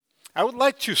I would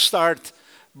like to start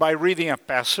by reading a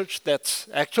passage that's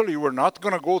actually, we're not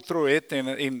going to go through it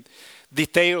in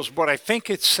details, but I think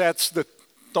it sets the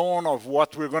tone of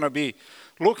what we're going to be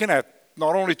looking at,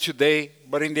 not only today,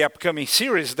 but in the upcoming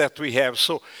series that we have.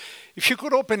 So if you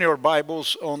could open your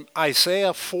Bibles on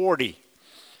Isaiah 40,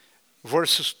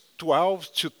 verses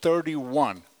 12 to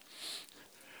 31.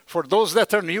 For those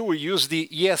that are new, we use the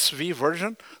ESV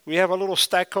version. We have a little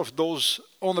stack of those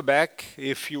on the back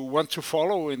if you want to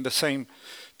follow in the same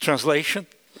translation.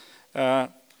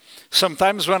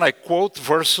 Sometimes when I quote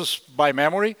verses by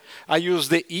memory, I use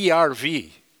the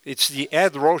ERV. It's the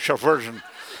Ed Rocha version.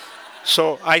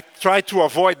 So I try to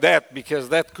avoid that because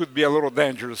that could be a little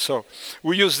dangerous. So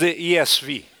we use the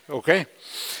ESV, okay?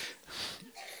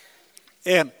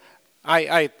 And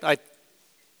I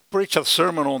preached a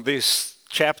sermon on this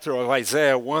chapter of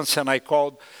Isaiah once, and I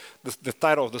called, the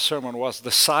title of the sermon was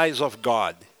The Size of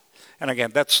God. And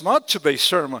again, that's not today's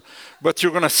sermon, but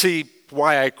you're going to see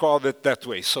why I called it that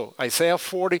way. So Isaiah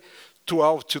 40,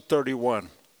 12 to 31.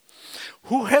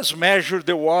 Who has measured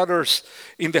the waters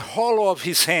in the hollow of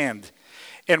his hand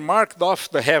and marked off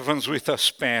the heavens with a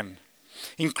span?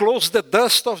 Enclosed the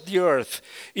dust of the earth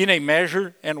in a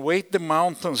measure and weighed the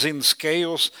mountains in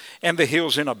scales and the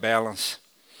hills in a balance?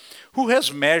 Who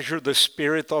has measured the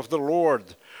Spirit of the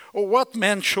Lord? Or what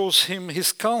man shows him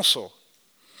his counsel?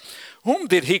 Whom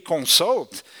did he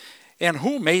consult? And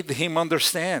who made him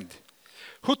understand?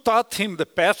 Who taught him the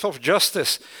path of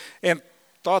justice and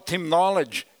taught him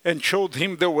knowledge and showed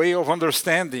him the way of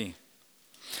understanding?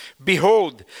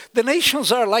 Behold, the nations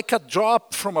are like a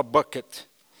drop from a bucket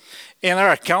and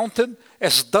are accounted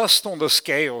as dust on the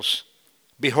scales.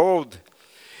 Behold,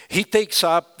 he takes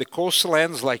up the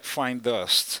coastlands like fine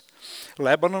dust.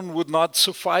 Lebanon would not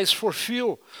suffice for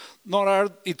fuel, nor are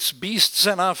its beasts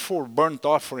enough for burnt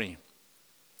offering.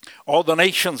 All the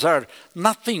nations are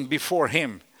nothing before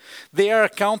him. They are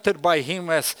accounted by him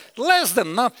as less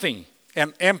than nothing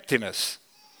and emptiness.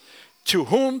 To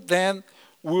whom then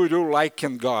would you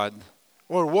liken God?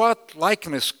 Or what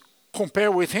likeness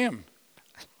compare with him?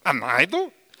 An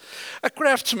idol? A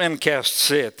craftsman casts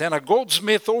it, and a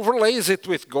goldsmith overlays it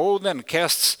with gold and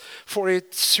casts for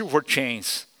it silver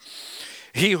chains.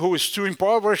 He who is too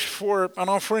impoverished for an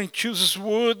offering chooses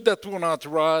wood that will not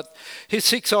rot. He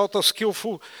seeks out a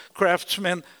skillful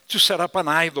craftsman to set up an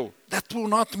idol that will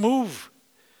not move.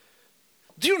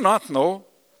 Do you not know?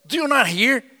 Do you not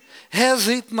hear? Has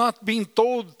it not been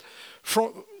told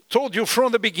you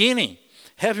from the beginning?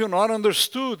 Have you not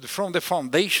understood from the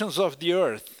foundations of the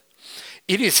earth?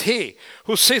 It is he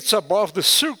who sits above the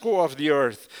circle of the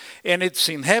earth, and its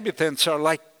inhabitants are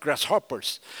like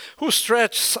grasshoppers, who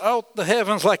stretches out the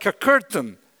heavens like a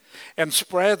curtain and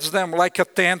spreads them like a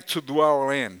tent to dwell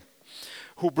in,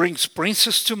 who brings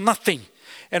princes to nothing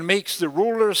and makes the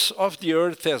rulers of the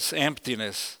earth as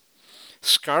emptiness.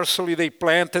 Scarcely they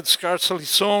planted, scarcely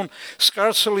sown,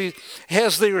 scarcely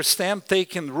has their stem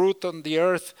taken root on the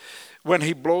earth when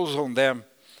he blows on them,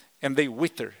 and they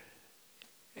wither,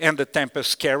 and the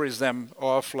tempest carries them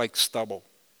off like stubble.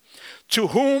 To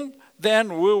whom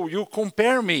then will you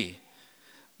compare me,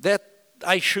 that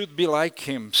I should be like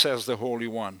him, says the Holy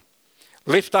One?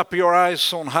 Lift up your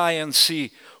eyes on high and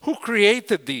see, who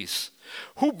created these?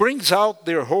 Who brings out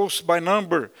their hosts by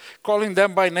number, calling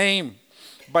them by name,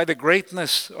 by the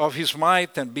greatness of his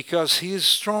might, and because he is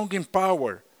strong in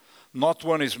power, not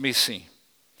one is missing.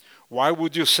 Why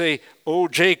would you say, O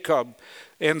Jacob,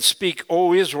 and speak,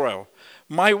 O Israel?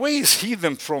 My way is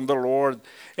hidden from the Lord,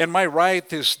 and my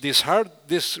right is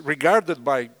disregarded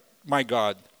by my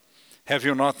God. Have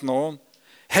you not known?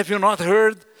 Have you not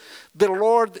heard? The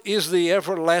Lord is the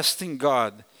everlasting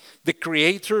God, the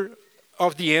creator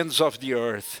of the ends of the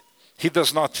earth. He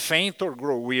does not faint or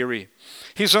grow weary.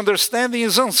 His understanding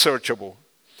is unsearchable.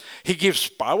 He gives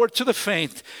power to the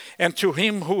faint, and to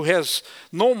him who has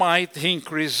no might he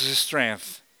increases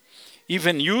strength.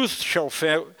 Even youth shall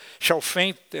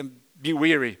faint and be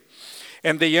weary,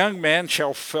 and the young man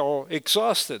shall fall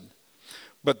exhausted.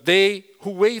 But they who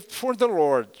wait for the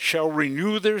Lord shall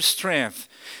renew their strength.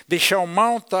 They shall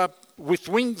mount up with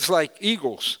wings like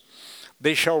eagles.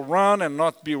 They shall run and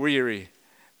not be weary.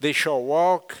 They shall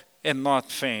walk and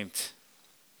not faint.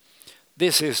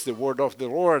 This is the word of the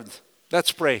Lord.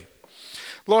 Let's pray.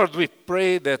 Lord, we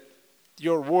pray that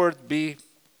your word be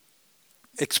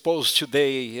exposed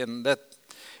today, and that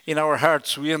in our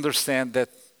hearts we understand that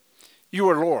you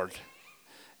are Lord,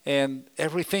 and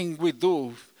everything we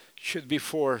do should be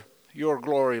for your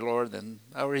glory, Lord, and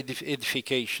our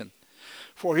edification.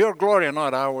 For your glory and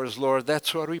not ours, Lord.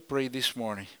 That's what we pray this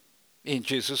morning. In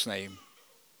Jesus' name,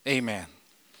 amen.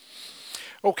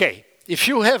 Okay, if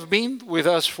you have been with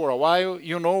us for a while,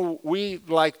 you know we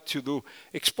like to do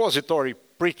expository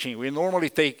preaching. We normally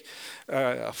take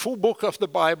a full book of the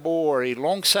Bible or a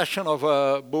long session of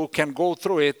a book and go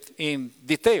through it in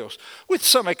details, with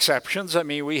some exceptions. I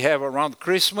mean, we have around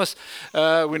Christmas,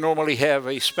 we normally have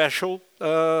a special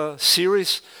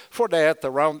series for that.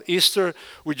 Around Easter,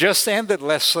 we just ended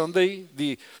last Sunday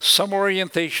the summer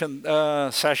orientation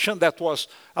session that was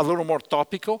a little more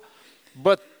topical.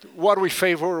 But what we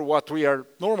favor, what we are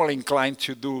normally inclined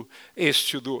to do, is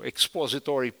to do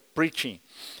expository preaching.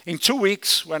 In 2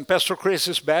 weeks, when Pastor Chris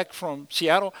is back from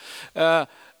Seattle,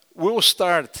 we'll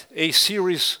start a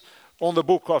series on the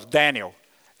book of Daniel.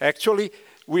 Actually,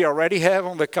 we already have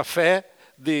on the cafe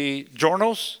the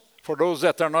journals. For those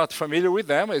that are not familiar with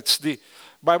them, it's the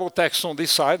Bible text on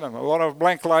this side and a lot of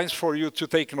blank lines for you to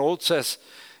take notes as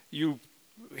you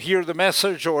hear the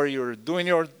message or you're doing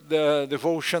your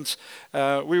devotions.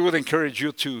 We would encourage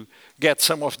you to get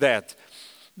some of that.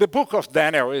 The book of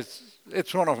Daniel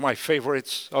it's one of my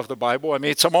favorites of the Bible. I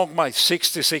mean, it's among my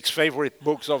 66 favorite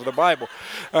books of the Bible.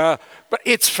 But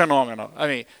it's phenomenal. I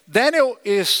mean, Daniel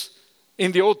is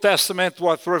in the Old Testament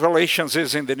what Revelations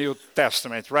is in the New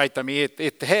Testament, right? I mean,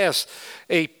 it has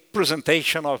a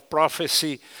presentation of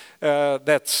prophecy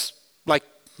that's like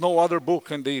no other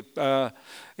book in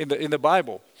the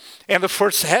Bible. And the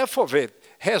first half of it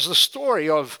has the story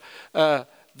of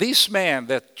this man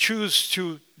that choose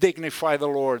to dignify the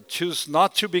Lord, choose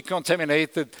not to be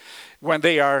contaminated when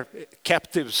they are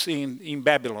captives in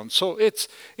Babylon. So it's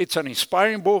an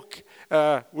inspiring book.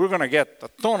 We're going to get a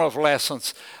ton of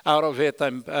lessons out of it,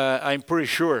 I'm pretty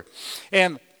sure.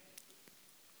 And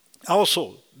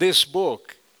also, this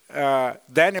book,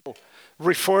 Daniel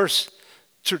refers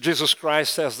to Jesus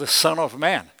Christ as the Son of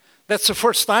Man. That's the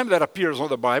first time that appears on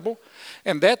the Bible,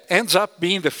 and that ends up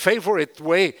being the favorite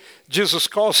way Jesus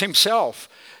calls himself.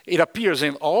 It appears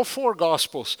in all 4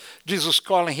 Gospels, Jesus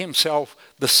calling himself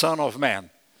the Son of Man.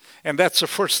 And that's the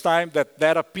first time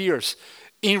that appears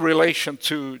in relation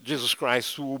to Jesus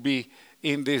Christ, who will be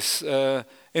in this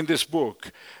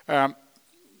book. A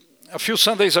few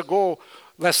Sundays ago,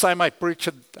 last time I preached,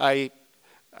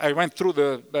 I went through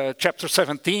the chapter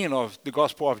 17 of the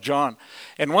Gospel of John.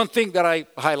 And one thing that I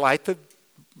highlighted,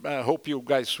 I hope you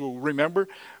guys will remember,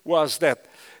 was that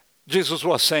Jesus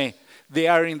was saying, they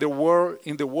are in the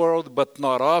world, but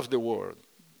not of the world.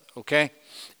 Okay?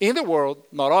 In the world,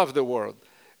 not of the world.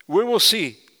 We will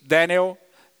see Daniel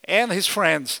and his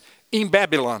friends in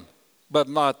Babylon, but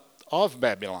not of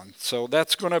Babylon. So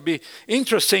that's going to be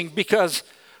interesting because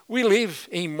we live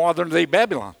in modern day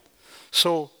Babylon.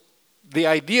 So the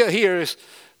idea here is,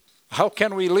 how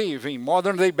can we live in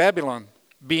modern day Babylon,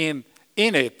 being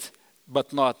in it,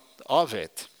 but not of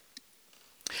it?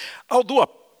 I'll do a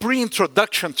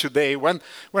pre-introduction today. When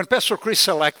Pastor Chris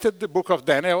selected the book of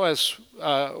Daniel as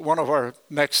one of our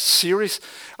next series,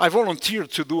 I volunteered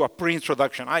to do a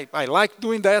pre-introduction. I like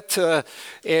doing that,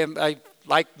 and I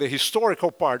like the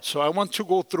historical part, so I want to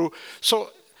go through.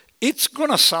 So it's going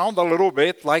to sound a little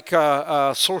bit like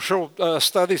a social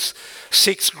studies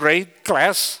 6th grade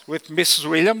class with Mrs.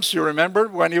 Williams. You remember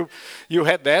when you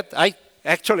had that? I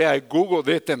Googled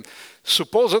it, and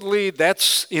supposedly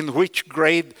that's in which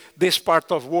grade this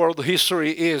part of world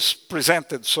history is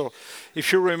presented. So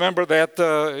if you remember that,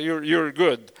 you're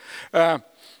good.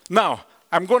 Now,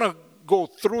 I'm going to go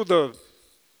through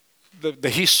the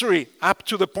history up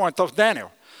to the point of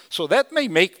Daniel. So that may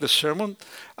make the sermon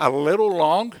a little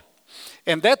long.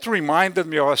 And that reminded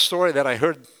me of a story that I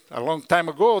heard a long time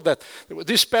ago, that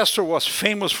this pastor was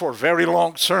famous for very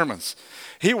long sermons.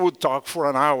 He would talk for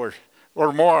an hour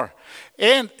or more.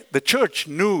 And the church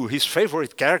knew his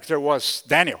favorite character was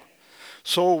Daniel.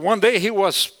 So one day he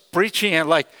was preaching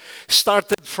and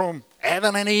started from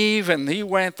Adam and Eve, and he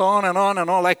went on and on and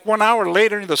on. Like 1 hour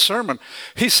later in the sermon,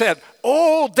 he said,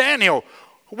 "Oh, Daniel,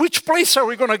 which place are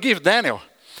we going to give Daniel?"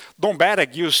 Don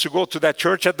Badek used to go to that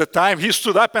church at the time. He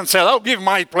stood up and said, "I'll give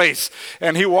my place."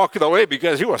 And he walked away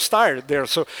because he was tired there.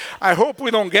 So I hope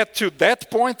we don't get to that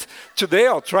point today.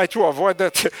 I'll try to avoid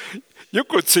that. You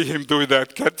could see him doing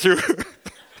that, can't you?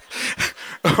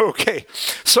 Okay.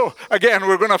 So again,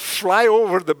 we're going to fly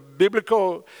over the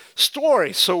biblical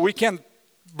story so we can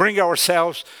bring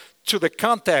ourselves to the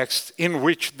context in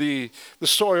which the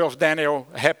story of Daniel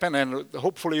happened, and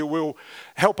hopefully it will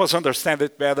help us understand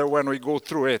it better when we go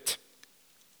through it.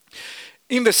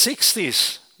 In the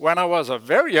 60s, when I was a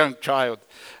very young child,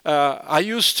 I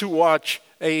used to watch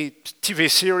a TV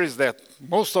series that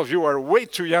most of you are way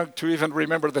too young to even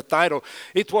remember the title.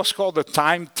 It was called The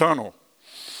Time Tunnel.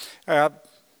 I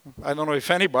don't know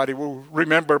if anybody will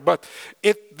remember, but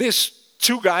this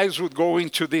two guys would go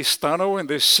into this tunnel and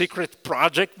this secret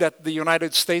project that the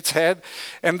United States had,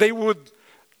 and they would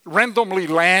randomly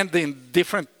land in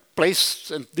different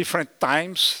places and different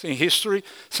times in history,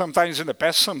 sometimes in the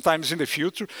past, sometimes in the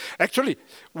future. Actually,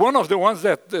 one of the ones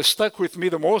that stuck with me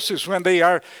the most is when they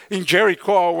are in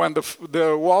Jericho, when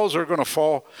the walls are going to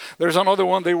fall. There's another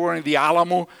one, they were in the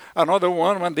Alamo, another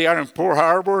one when they are in Pearl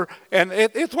Harbor, and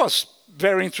it was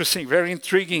very interesting, very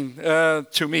intriguing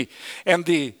to me. And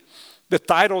the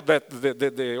title, that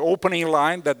the opening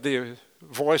line that the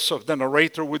voice of the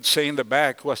narrator would say in the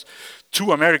back was,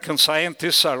 "Two American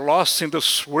scientists are lost in the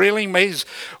swirling maze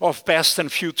of past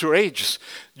and future ages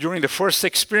during the first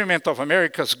experiment of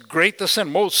America's greatest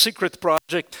and most secret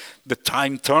project, the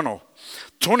Time Tunnel.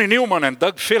 Tony Newman and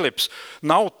Doug Phillips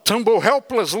now tumble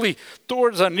helplessly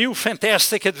towards a new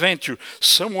fantastic adventure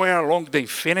somewhere along the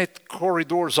infinite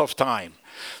corridors of time."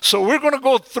 So we're going to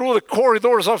go through the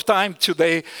corridors of time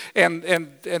today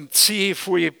and see if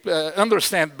we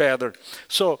understand better.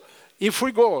 So if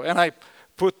we go, and I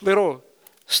put little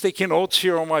sticky notes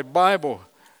here on my Bible.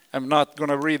 I'm not going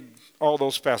to read all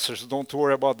those passages. Don't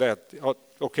worry about that.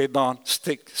 Okay, Don,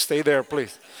 stay there,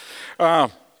 please.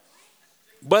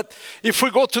 But if we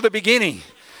go to the beginning,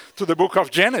 to the book of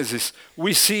Genesis,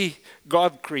 we see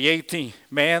God creating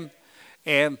man,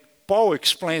 and Paul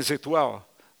explains it well,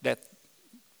 that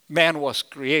man was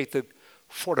created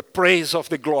for the praise of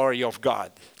the glory of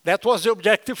God. That was the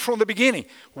objective from the beginning.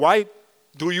 Why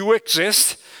do you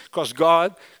exist? Because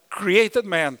God created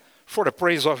man for the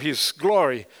praise of his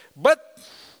glory. But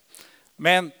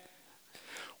man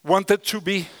wanted to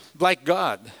be like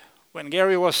God. When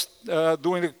Gary was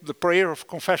doing the prayer of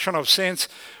confession of sins,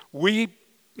 we,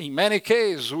 in many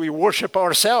cases, we worship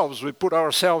ourselves. We put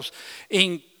ourselves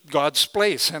in God's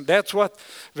place. And that's what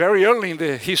very early in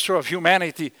the history of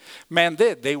humanity man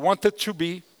did. They wanted to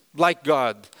be like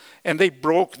God. And they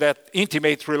broke that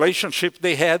intimate relationship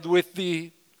they had with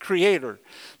the Creator.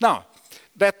 Now,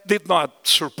 that did not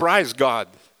surprise God,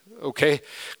 okay?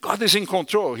 God is in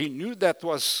control. He knew that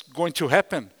was going to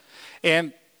happen.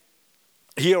 And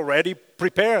he already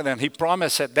prepared, and he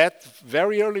promised at that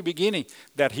very early beginning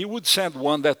that he would send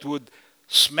one that would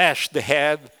smash the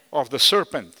head of the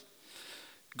serpent.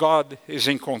 God is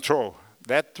in control.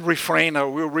 That refrain I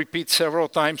will repeat several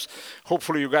times.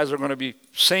 Hopefully you guys are going to be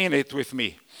saying it with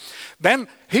me. Then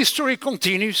history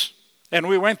continues, and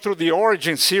we went through the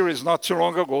origin series not too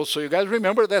long ago. So you guys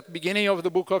remember that beginning of the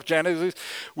book of Genesis,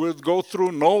 we'll go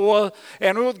through Noah,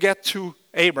 and we'll get to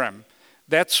Abraham.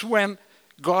 That's when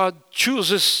God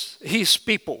chooses his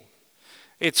people.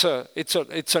 It's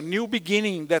a new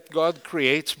beginning that God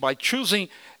creates by choosing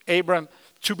Abraham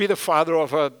to be the father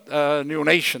of a new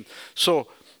nation. So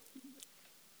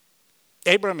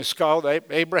Abraham is called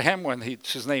Abraham when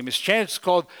his name is changed. It's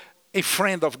called a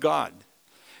friend of God.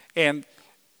 And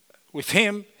with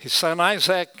him, his son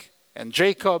Isaac, and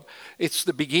Jacob, it's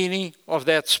the beginning of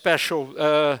that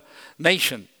special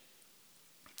nation.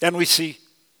 And we see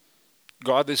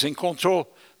God is in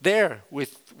control there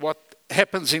with what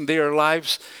happens in their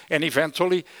lives. And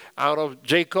eventually, out of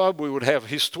Jacob, we would have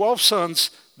his 12 sons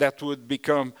that would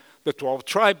become the 12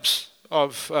 tribes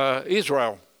of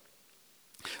Israel.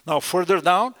 Now, further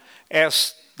down,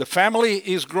 as the family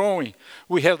is growing,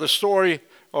 we have the story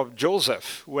of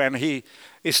Joseph when he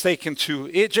is taken to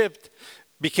Egypt,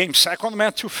 became second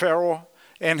man to Pharaoh,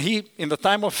 and he, in the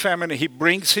time of famine, he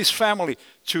brings his family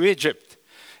to Egypt.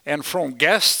 And from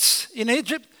guests in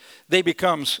Egypt, they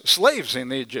become slaves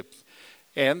in Egypt.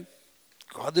 And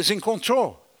God is in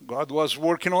control. God was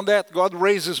working on that. God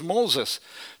raises Moses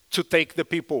to take the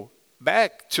people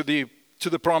back to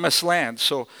the promised land.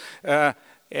 So,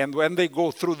 and when they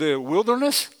go through the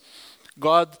wilderness,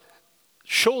 God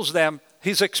shows them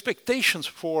his expectations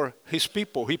for his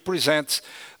people. He presents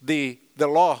the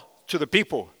law to the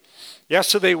people.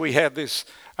 Yesterday we had this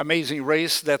amazing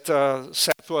race that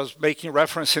Seth was making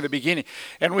reference in the beginning.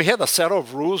 And we had a set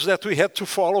of rules that we had to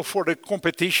follow for the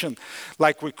competition.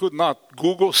 Like we could not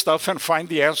Google stuff and find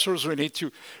the answers. We need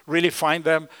to really find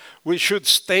them. We should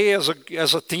stay as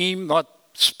a team, not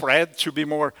spread to be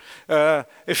more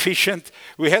efficient.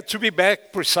 We had to be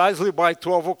back precisely by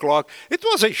 12 o'clock. It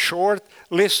was a short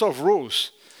list of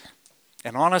rules.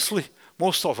 And honestly,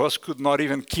 most of us could not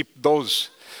even keep those.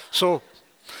 So,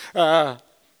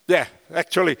 yeah,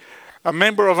 actually, a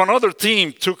member of another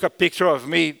team took a picture of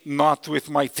me not with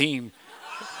my team.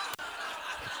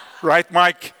 Right,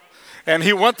 Mike? And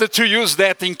he wanted to use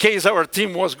that in case our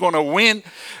team was going to win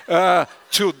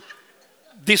to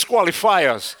disqualify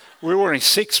us. We were in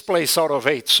 6th place out of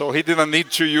 8, so he didn't need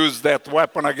to use that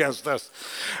weapon against us.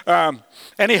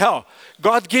 Anyhow,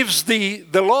 God gives the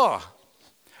law.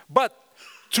 But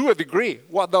to a degree,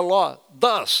 what the law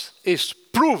does is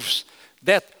proves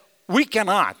that we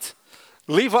cannot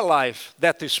live a life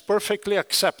that is perfectly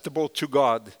acceptable to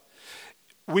God.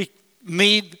 We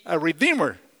need a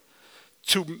Redeemer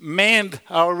to mend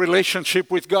our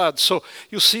relationship with God. So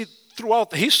you see,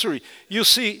 throughout history, you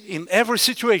see in every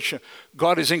situation,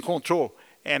 God is in control.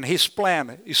 And his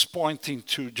plan is pointing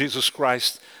to Jesus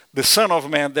Christ, the Son of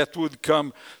Man that would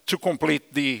come to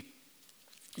complete the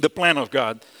plan of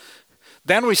God.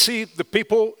 Then we see the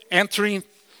people entering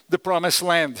the promised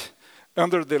land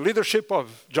under the leadership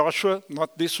of Joshua,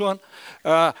 not this one,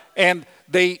 and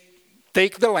they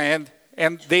take the land,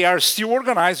 and they are still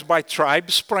organized by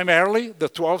tribes primarily, the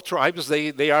 12 tribes,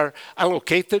 they are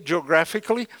allocated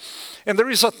geographically. And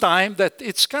there is a time that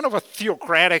it's kind of a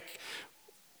theocratic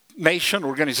nation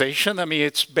organization. I mean,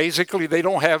 it's basically, they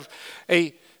don't have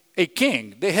a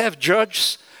king. They have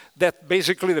judges that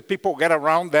basically the people get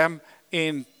around them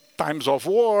in times of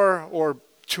war or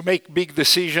to make big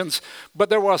decisions. But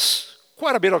there was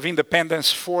quite a bit of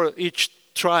independence for each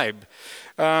tribe.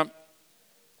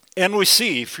 And we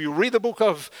see, if you read the book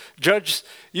of Judges,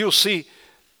 you'll see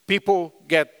people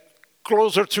get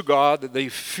closer to God, they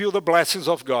feel the blessings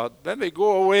of God. Then they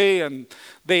go away and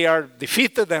they are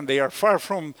defeated and they are far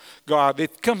from God.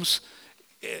 It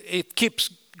keeps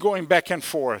going back and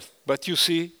forth. But you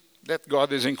see that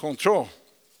God is in control.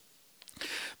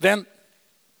 Then,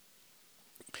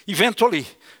 eventually,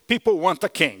 people want a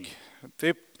king.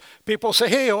 People say,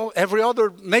 hey, every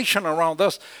other nation around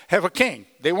us have a king.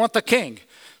 They want a king.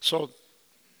 So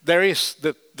there is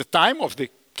the time of the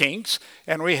kings,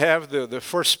 and we have the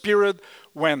first period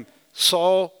when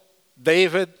Saul,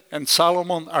 David, and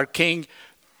Solomon are king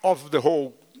of the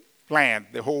whole land,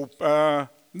 the whole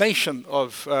nation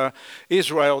of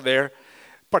Israel there.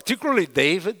 Particularly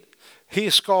David, he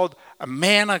is called a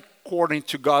man according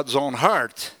to God's own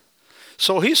heart.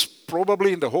 So he's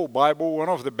probably in the whole Bible one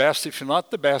of the best, if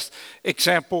not the best,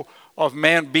 example of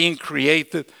man being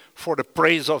created for the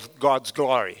praise of God's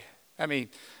glory. I mean,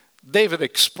 David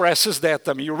expresses that.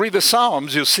 I mean, you read the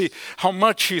Psalms, you see how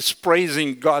much he's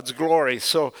praising God's glory.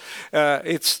 So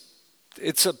it's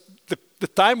the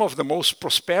time of the most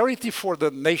prosperity for the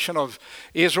nation of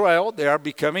Israel. They are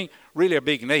becoming really a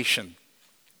big nation.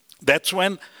 That's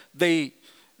when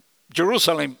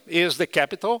Jerusalem is the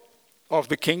capital of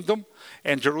the kingdom,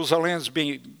 and Jerusalem is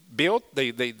being built.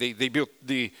 They built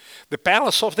the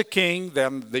palace of the king,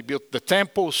 then they built the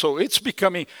temple, so it's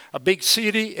becoming a big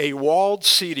city, a walled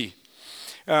city.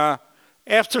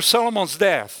 After Solomon's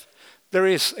death, there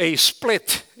is a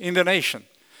split in the nation.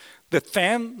 The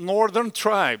 10 northern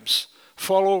tribes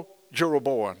follow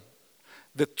Jeroboam.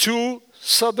 The 2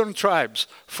 southern tribes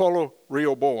follow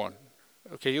Rehoboam.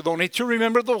 Okay, you don't need to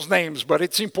remember those names, but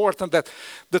it's important that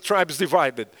the tribes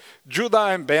divided. Judah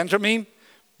and Benjamin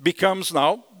becomes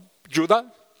now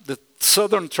Judah, the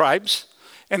southern tribes,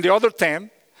 and the other 10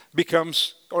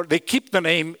 becomes, or they keep the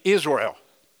name Israel.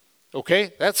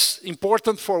 Okay, that's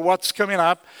important for what's coming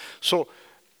up. So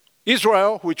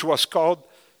Israel, which was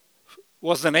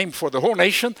the name for the whole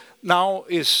nation, now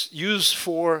is used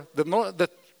for the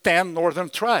 10 northern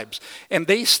tribes. And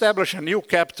they establish a new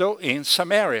capital in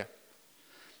Samaria.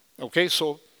 Okay,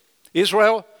 so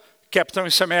Israel, capital in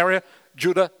Samaria,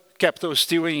 Judah, capital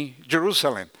still in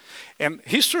Jerusalem. And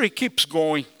history keeps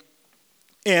going,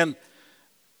 and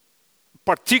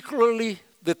particularly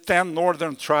the 10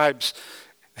 northern tribes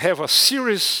have a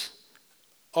series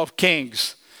of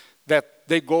kings that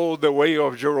they go the way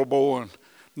of Jeroboam,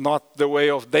 not the way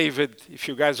of David. If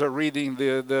you guys are reading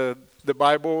the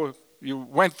Bible, you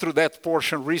went through that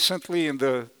portion recently in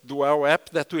the Dual app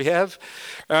that we have.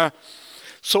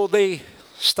 So they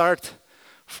start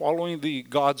following the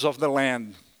gods of the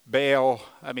land, Baal,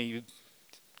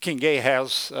 King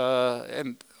Ahaz,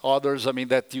 and others,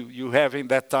 that you have in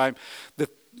that time. The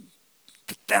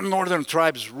 10 northern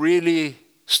tribes really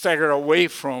stagger away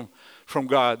from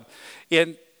God.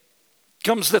 And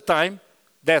comes the time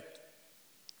that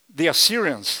the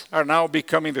Assyrians are now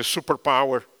becoming the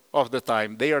superpower of the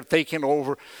time. They are taking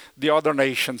over the other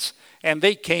nations, and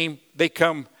they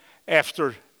come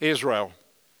after Israel.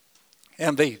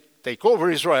 And they take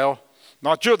over Israel,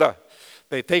 not Judah.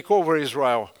 They take over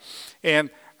Israel.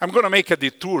 And I'm going to make a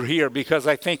detour here because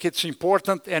I think it's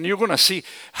important, and you're going to see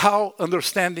how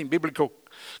understanding biblical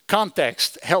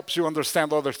context helps you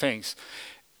understand other things.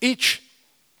 Each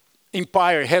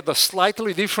empire had a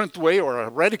slightly different way, or a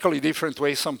radically different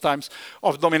way sometimes,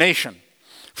 of domination.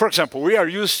 For example, we are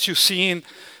used to seeing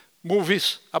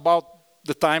movies about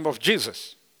the time of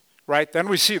Jesus. Right? Then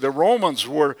we see the Romans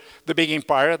were the big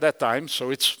empire at that time, so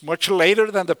it's much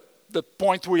later than the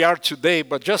point we are today,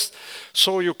 but just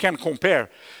so you can compare.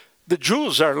 The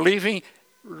Jews are living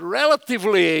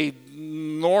relatively a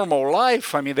normal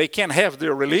life. I mean, they can have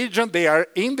their religion. They are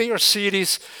in their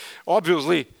cities,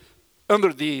 obviously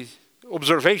under the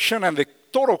observation and the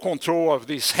total control of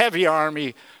this heavy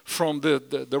army from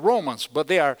the Romans. But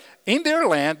they are in their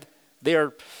land. They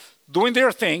are doing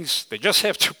their things. They just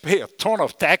have to pay a ton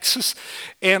of taxes,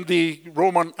 and the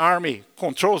Roman army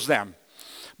controls them.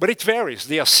 But it varies.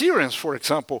 The Assyrians, for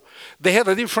example, they had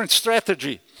a different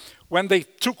strategy. When they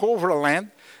took over a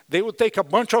land, they would take a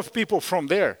bunch of people from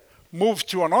there, move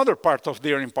to another part of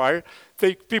their empire,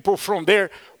 take people from there,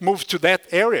 move to that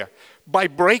area. By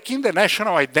breaking the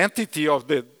national identity of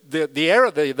the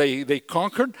area they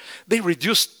conquered, they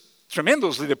reduced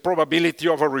tremendously the probability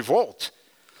of a revolt.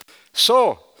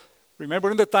 So,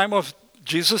 remember in the time of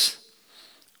Jesus,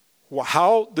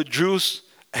 how the Jews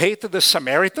hated the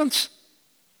Samaritans?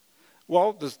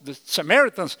 Well, the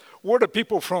Samaritans were the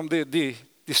people from the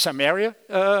Samaria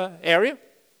area.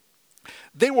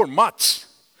 They were mutts.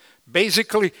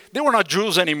 Basically, they were not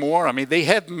Jews anymore. I mean, they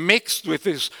had mixed with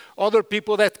these other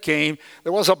people that came.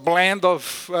 There was a blend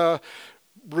of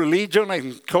religion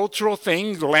and cultural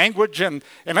things, language and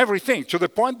everything, to the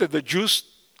point that the Jews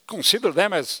considered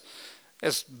them as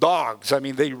dogs. I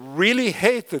mean, they really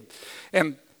hated.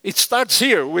 And it starts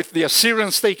here with the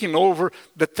Assyrians taking over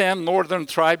the 10 northern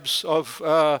tribes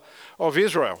of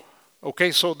Israel.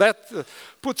 Okay, so that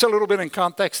puts a little bit in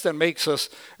context and makes us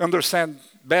understand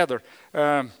better.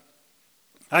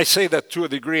 I say that to a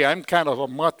degree. I'm kind of a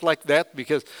mutt like that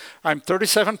because I'm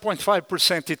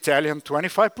 37.5% Italian,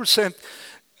 25%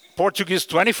 Portuguese,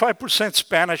 25%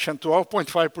 Spanish, and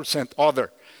 12.5%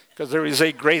 other. Because there is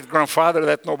a great-grandfather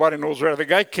that nobody knows where the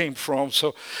guy came from.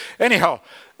 So anyhow,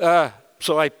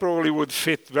 so I probably would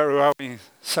fit very well in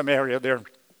Samaria there.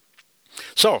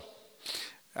 So,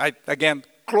 I again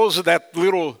close that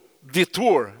little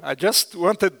detour. I just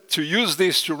wanted to use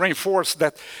this to reinforce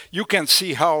that you can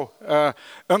see how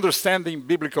understanding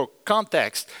biblical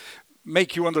context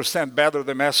make you understand better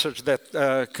the message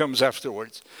that comes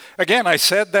afterwards. Again, I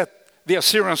said that the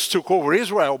Assyrians took over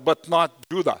Israel, but not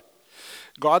Judah.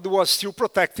 God was still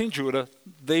protecting Judah.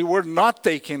 They were not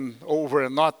taken over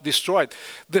and not destroyed.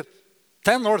 The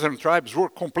 10 northern tribes were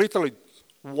completely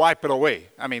wiped away.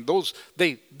 I mean,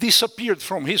 they disappeared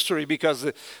from history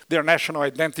because their national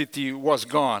identity was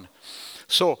gone.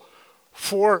 So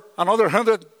for another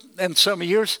 100 and some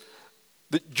years,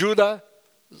 Judah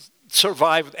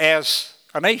survived as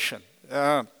a nation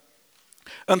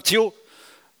until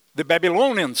the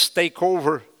Babylonians take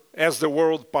over as the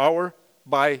world power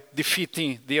by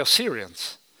defeating the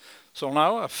Assyrians. So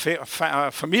now a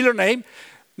familiar name,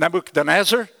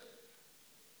 Nebuchadnezzar,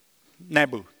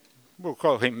 Nebu. We'll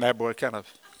call him Nebu, kind of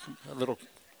a little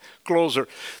closer,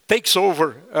 takes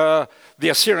over the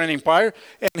Assyrian Empire,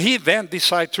 and he then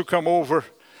decides to come over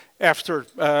after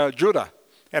Judah.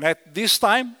 And at this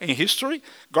time in history,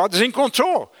 God is in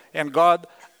control, and God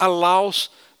allows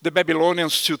the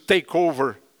Babylonians to take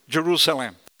over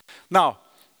Jerusalem. Now,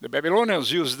 the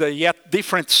Babylonians used a yet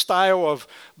different style of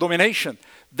domination.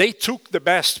 They took the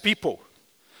best people.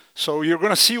 So you're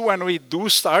going to see when we do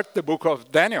start the book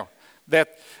of Daniel,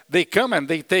 that they come and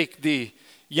they take the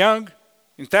young,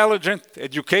 intelligent,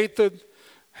 educated,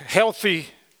 healthy,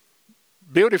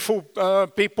 beautiful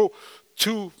people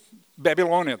to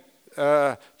Babylon,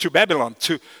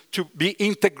 to be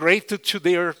integrated to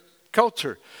their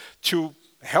culture, to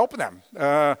help them,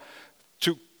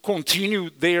 to continue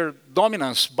their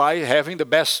dominance by having the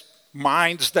best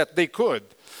minds that they could.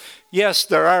 Yes,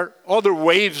 there are other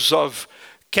waves of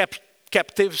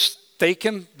captives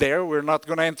taken there. We're not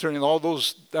going to enter in all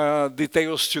those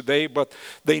details today, but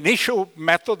the initial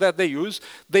method that they use,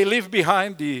 they leave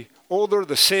behind the older,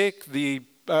 the sick, the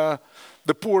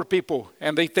poor people,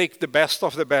 and they take the best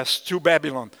of the best to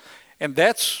Babylon. And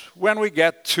that's when we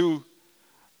get to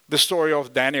the story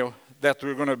of Daniel that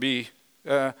we're going to be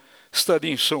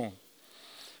studying soon.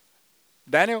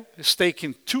 Daniel is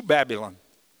taken to Babylon,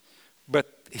 but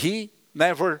he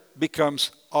never becomes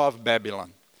of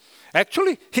Babylon.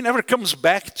 Actually, he never comes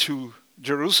back to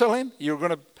Jerusalem. You're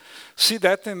going to see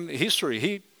that in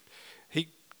history. He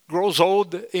grows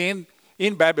old in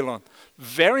Babylon,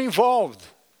 very involved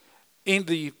in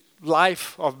the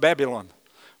life of Babylon,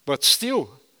 but still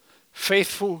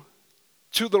faithful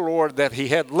to the Lord that he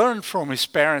had learned from his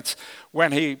parents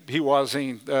when he was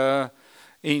in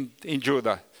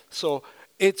Judah. So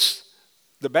it's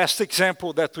the best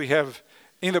example that we have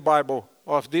in the Bible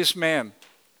of this man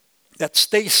that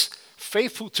stays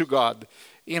faithful to God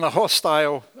in a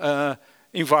hostile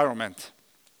environment.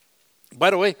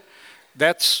 By the way,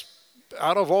 that's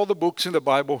out of all the books in the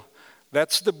Bible,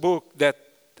 that's the book that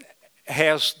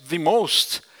has the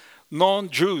most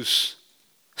non-Jews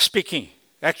speaking.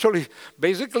 Actually,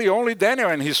 basically only Daniel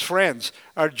and his friends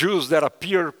are Jews that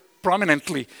appear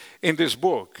prominently in this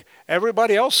book.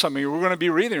 Everybody else, I mean, we're going to be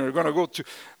reading. We're going to go to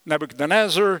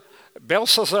Nebuchadnezzar,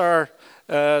 Belshazzar,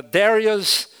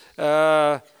 Darius,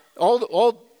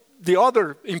 all the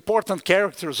other important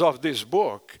characters of this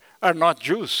book are not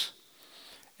Jews.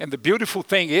 And the beautiful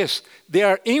thing is, they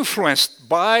are influenced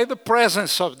by the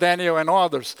presence of Daniel and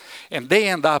others, and they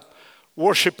end up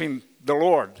worshiping the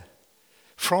Lord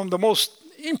from the most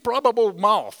improbable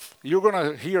mouth. You're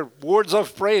going to hear words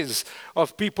of praise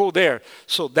of people there.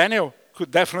 So Daniel could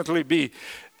definitely be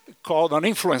called an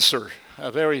influencer,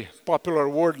 a very popular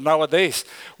word nowadays.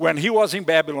 When he was in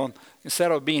Babylon,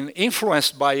 instead of being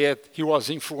influenced by it, he was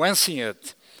influencing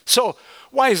it. So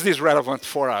why is this relevant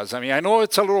for us? I mean, I know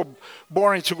it's a little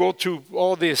boring to go to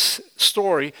all this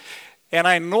story, and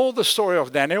I know the story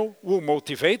of Daniel will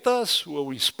motivate us, will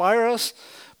inspire us,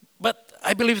 but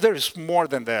I believe there is more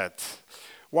than that.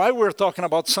 Why we're talking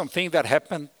about something that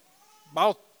happened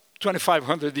about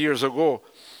 2,500 years ago,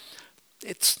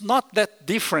 it's not that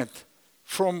different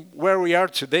from where we are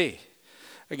today.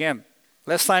 Again,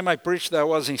 last time I preached, I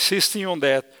was insisting on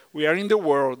that. We are in the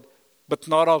world, but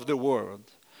not of the world.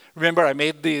 Remember, I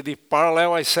made the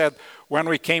parallel. I said, when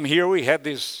we came here, we had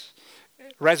this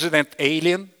resident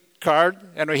alien card,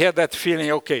 and we had that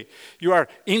feeling, okay, you are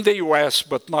in the U.S.,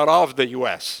 but not of the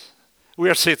U.S. We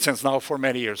are citizens now for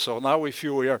many years, so now we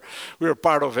feel we are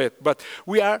part of it. But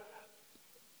we are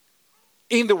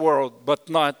in the world, but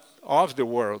not of the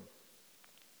world.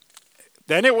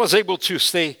 Daniel was able to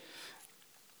stay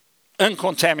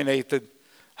uncontaminated.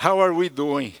 How are we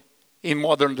doing in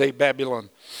modern day Babylon?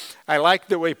 I like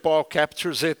the way Paul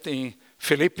captures it in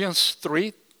Philippians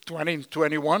 3:20 and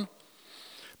 21.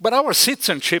 But our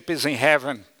citizenship is in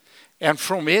heaven, and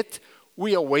from it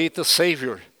we await a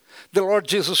Savior, the Lord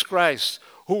Jesus Christ,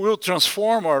 who will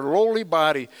transform our lowly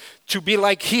body to be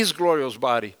like his glorious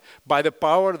body by the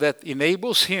power that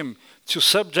enables him to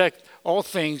subject all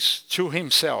things to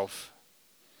himself.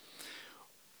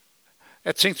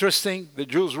 It's interesting, the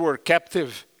Jews were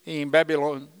captive in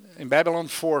Babylon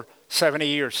for 70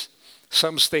 years.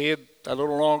 Some stayed a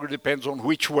little longer, depends on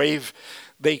which wave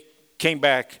they came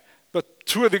back. But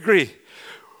to a degree,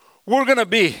 we're going to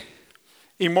be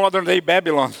in modern day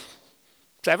Babylon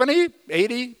 70,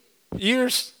 80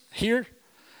 years here.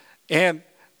 And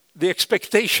the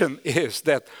expectation is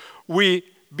that we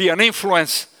be an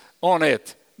influence on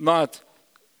it, not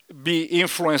be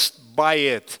influenced by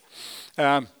it.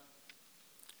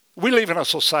 We live in a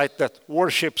society that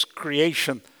worships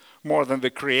creation more than the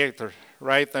Creator,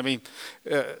 right? I mean,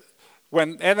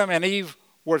 when Adam and Eve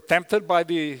were tempted by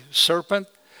the serpent,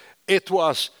 it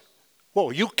was,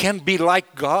 well, you can be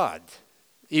like God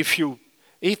if you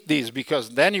eat this, because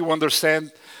then you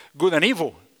understand good and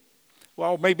evil.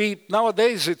 Well, maybe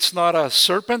nowadays it's not a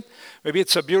serpent. Maybe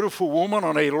it's a beautiful woman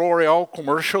on a L'Oreal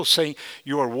commercial saying,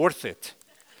 you are worth it.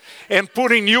 And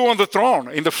putting you on the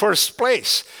throne in the first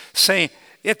place, saying,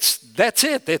 that's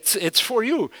it, it's for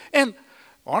you. And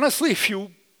honestly, if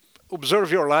you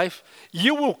observe your life,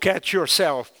 you will catch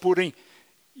yourself putting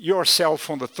yourself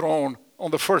on the throne,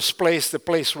 on the first place, the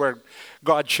place where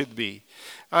God should be.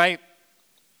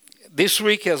 This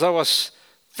week, as I was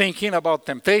thinking about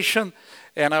temptation,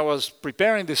 and I was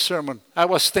preparing this sermon, I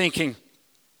was thinking,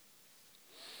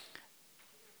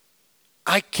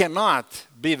 I cannot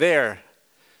be there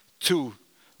to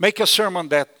make a sermon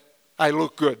that I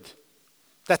look good.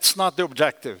 That's not the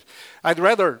objective. I'd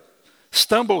rather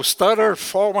stumble, stutter,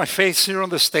 fall on my face here on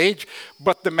the stage,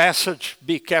 but the message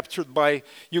be captured by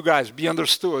you guys, be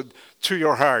understood to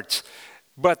your hearts.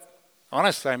 But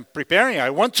honestly, I'm preparing. I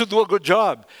want to do a good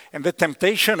job. And the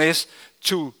temptation is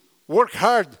to work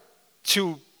hard,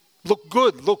 to look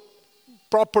good, look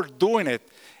proper doing it.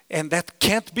 And that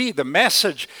can't be. The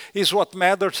message is what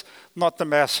matters, not the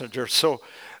messenger. So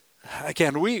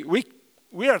again, we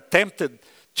are tempted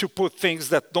to put things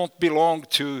that don't belong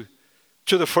to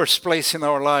the first place in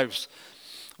our lives.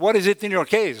 What is it in your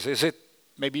case? Is it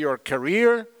maybe your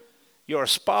career, your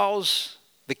spouse,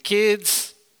 the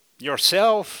kids,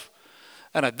 yourself,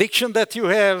 an addiction that you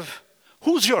have?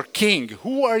 Who's your king?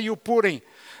 Who are you putting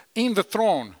in the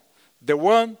throne? The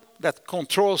one that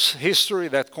controls history,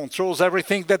 that controls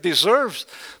everything, that deserves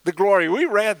the glory. We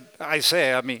read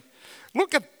Isaiah. I mean,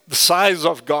 look at the size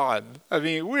of God. I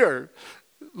mean, we're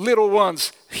little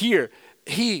ones here.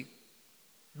 He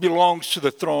belongs to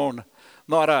the throne,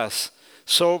 not us.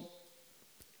 So,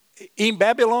 in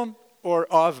Babylon or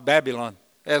of Babylon,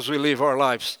 as we live our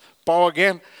lives, Paul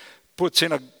again puts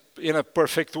in in a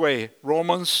perfect way.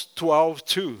 Romans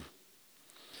 12:2.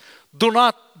 Do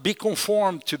not be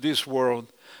conformed to this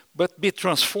world, but be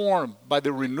transformed by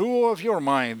the renewal of your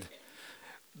mind,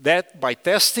 that by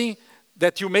testing,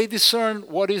 that you may discern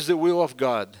what is the will of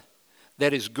God,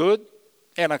 that is good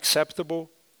and acceptable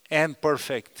and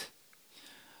perfect.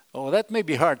 Oh, that may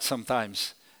be hard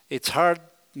sometimes. It's hard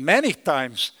many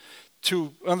times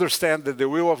to understand that the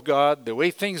will of God, the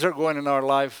way things are going in our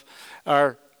life,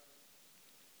 are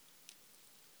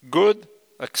good,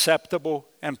 acceptable,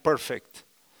 and perfect.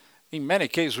 In many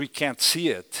cases, we can't see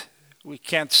it. We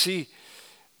can't see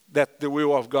that the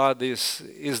will of God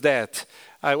is that.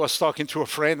 I was talking to a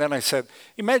friend and I said,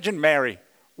 imagine Mary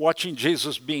watching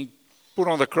Jesus being put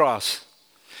on the cross.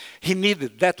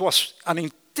 That was an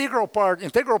integral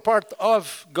part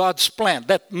of God's plan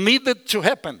that needed to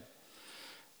happen.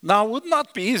 Now, it would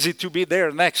not be easy to be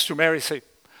there next to Mary and say,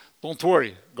 don't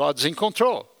worry, God's in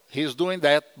control. He's doing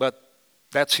that, but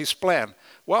that's his plan.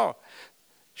 Well,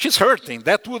 she's hurting.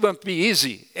 That wouldn't be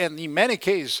easy. And in many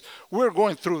cases, we're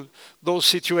going through those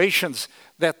situations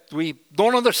that we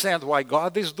don't understand why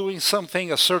God is doing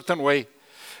something a certain way.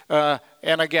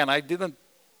 And again, I didn't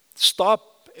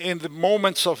stop in the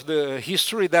moments of the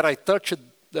history that I touched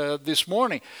this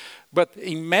morning. But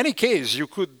in many cases, you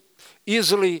could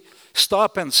easily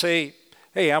stop and say,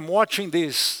 hey, I'm watching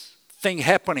this thing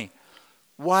happening.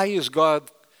 Why is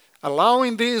God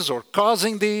allowing this or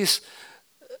causing this?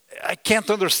 I can't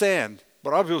understand.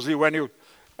 But obviously, when you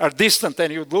are distant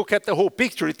and you look at the whole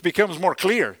picture, it becomes more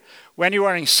clear. When you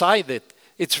are inside it,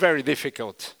 it's very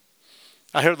difficult.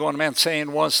 I heard one man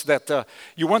saying once that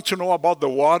you want to know about the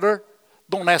water,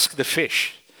 don't ask the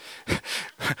fish.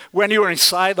 When you are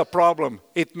inside a problem,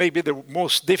 it may be the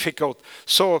most difficult.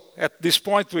 So at this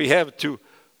point, we have to,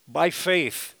 by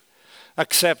faith,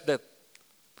 accept that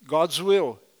God's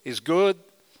will is good,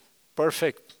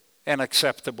 perfect, and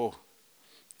acceptable.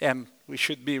 And we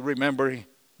should be remembering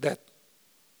that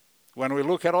when we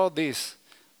look at all this,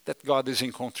 that God is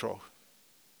in control.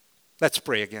 Let's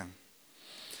pray again.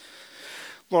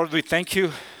 Lord, we thank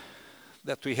you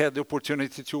that we had the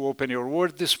opportunity to open your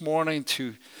word this morning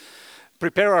to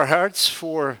prepare our hearts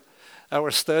for our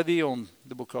study on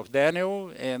the book of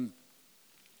Daniel and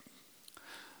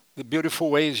the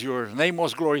beautiful ways your name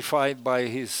was glorified by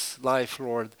his life,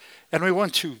 Lord. And we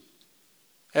want to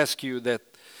ask you that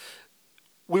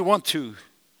we want to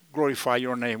glorify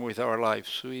your name with our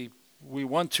lives. We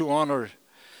want to honor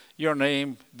your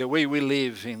name the way we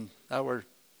live in our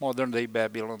modern day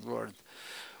Babylon, Lord.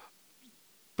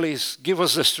 Please give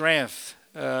us the strength,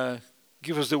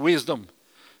 give us the wisdom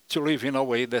to live in a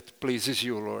way that pleases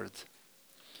you, Lord.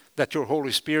 That your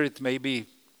Holy Spirit may be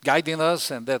guiding us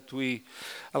and that we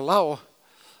allow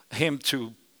him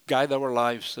to guide our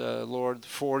lives, Lord,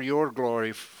 for your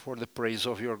glory, for the praise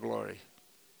of your glory.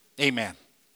 Amen.